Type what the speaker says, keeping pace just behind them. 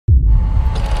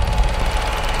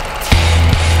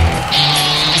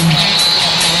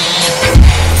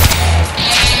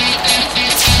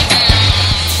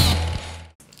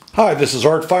Hi, this is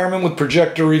Art Fireman with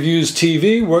Projector Reviews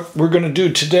TV. What we're going to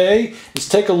do today is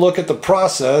take a look at the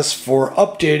process for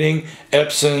updating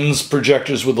Epson's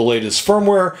projectors with the latest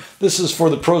firmware. This is for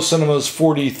the Pro Cinemas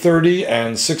 4030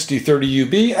 and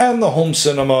 6030UB and the Home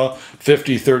Cinema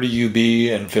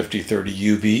 5030UB and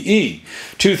 5030UBE.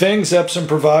 Two things: Epson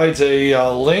provides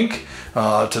a link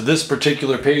to this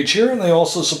particular page here, and they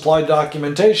also supply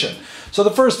documentation. So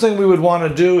the first thing we would want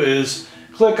to do is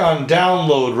click on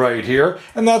download right here,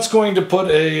 and that's going to put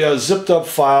a zipped up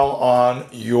file on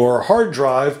your hard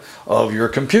drive of your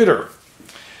computer.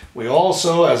 We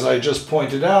also, as I just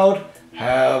pointed out,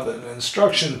 have an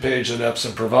instruction page that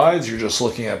Epson provides. You're just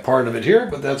looking at part of it here,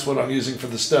 but that's what I'm using for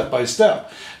the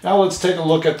step-by-step. Now let's take a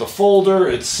look at the folder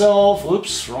itself.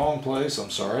 Oops, wrong place, I'm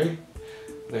sorry.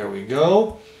 There we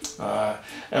go.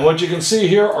 And what you can see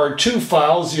here are two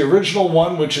files. The original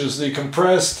one, which is the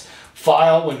compressed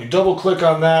file. When you double click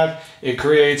on that, it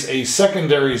creates a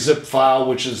secondary zip file,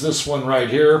 which is this one right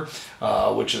here,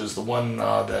 which is the one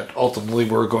that ultimately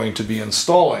we're going to be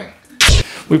installing.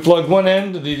 We plugged one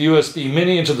end of the USB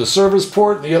mini into the service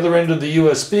port. The other end of the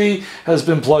USB has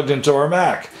been plugged into our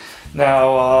Mac.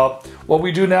 Now, what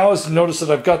we do now is to notice that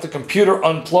I've got the computer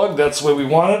unplugged. That's the way we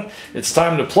want it. It's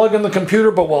time to plug in the computer,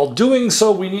 but while doing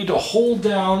so, we need to hold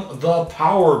down the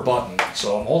power button.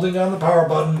 So I'm holding down the power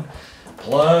button,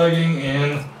 plugging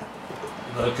in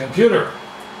the computer.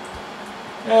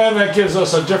 And that gives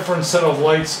us a different set of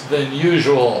lights than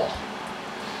usual.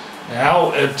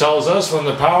 Now it tells us when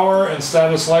the power and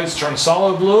status lights turn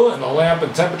solid blue and the lamp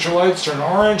and temperature lights turn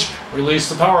orange, release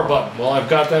the power button. Well, I've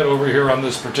got that over here on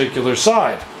this particular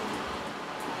side.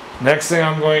 Next thing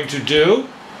I'm going to do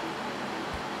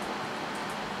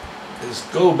is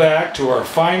go back to our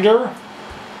Finder.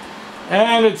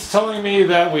 And it's telling me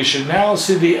that we should now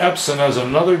see the Epson as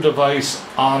another device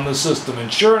on the system.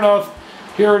 And sure enough,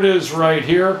 here it is right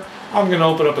here. I'm going to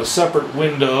open up a separate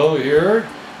window here,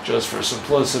 just for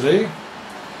simplicity.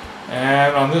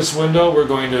 And on this window, we're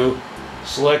going to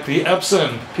select the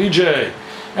Epson PJ.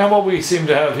 And what we seem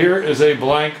to have here is a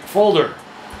blank folder.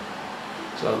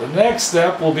 So the next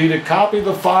step will be to copy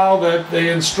the file that they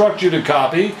instruct you to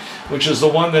copy, which is the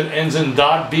one that ends in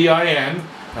 .bin.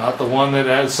 Not the one that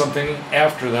has something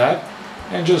after that,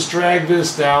 and just drag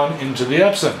this down into the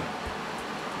Epson.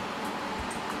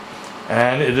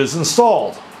 And it is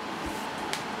installed.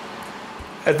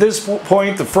 At this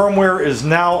point, the firmware is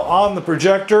now on the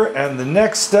projector, and the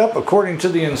next step, according to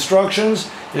the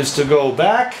instructions, is to go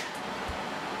back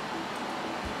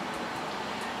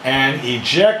and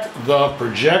eject the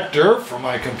projector from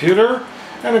my computer.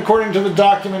 And according to the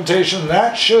documentation,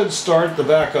 that should start the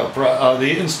backup,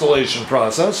 the installation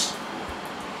process.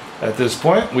 At this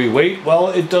point, we wait while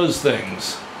it does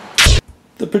things.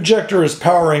 The projector is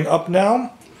powering up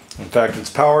now. In fact, it's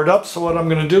powered up, so what I'm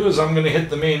going to do is I'm going to hit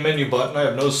the main menu button. I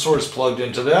have no source plugged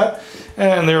into that.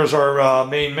 And there's our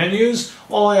main menus.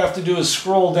 All I have to do is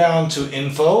scroll down to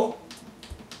Info.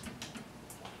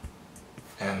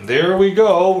 And there we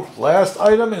go. Last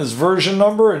item is version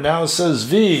number, and now it says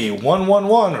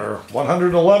V111 or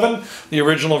 111. The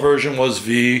original version was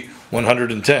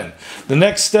V110. The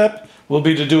next step will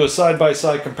be to do a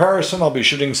side-by-side comparison. I'll be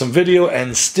shooting some video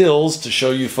and stills to show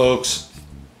you folks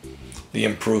the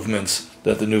improvements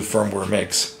that the new firmware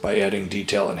makes by adding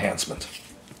detail enhancement.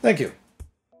 Thank you.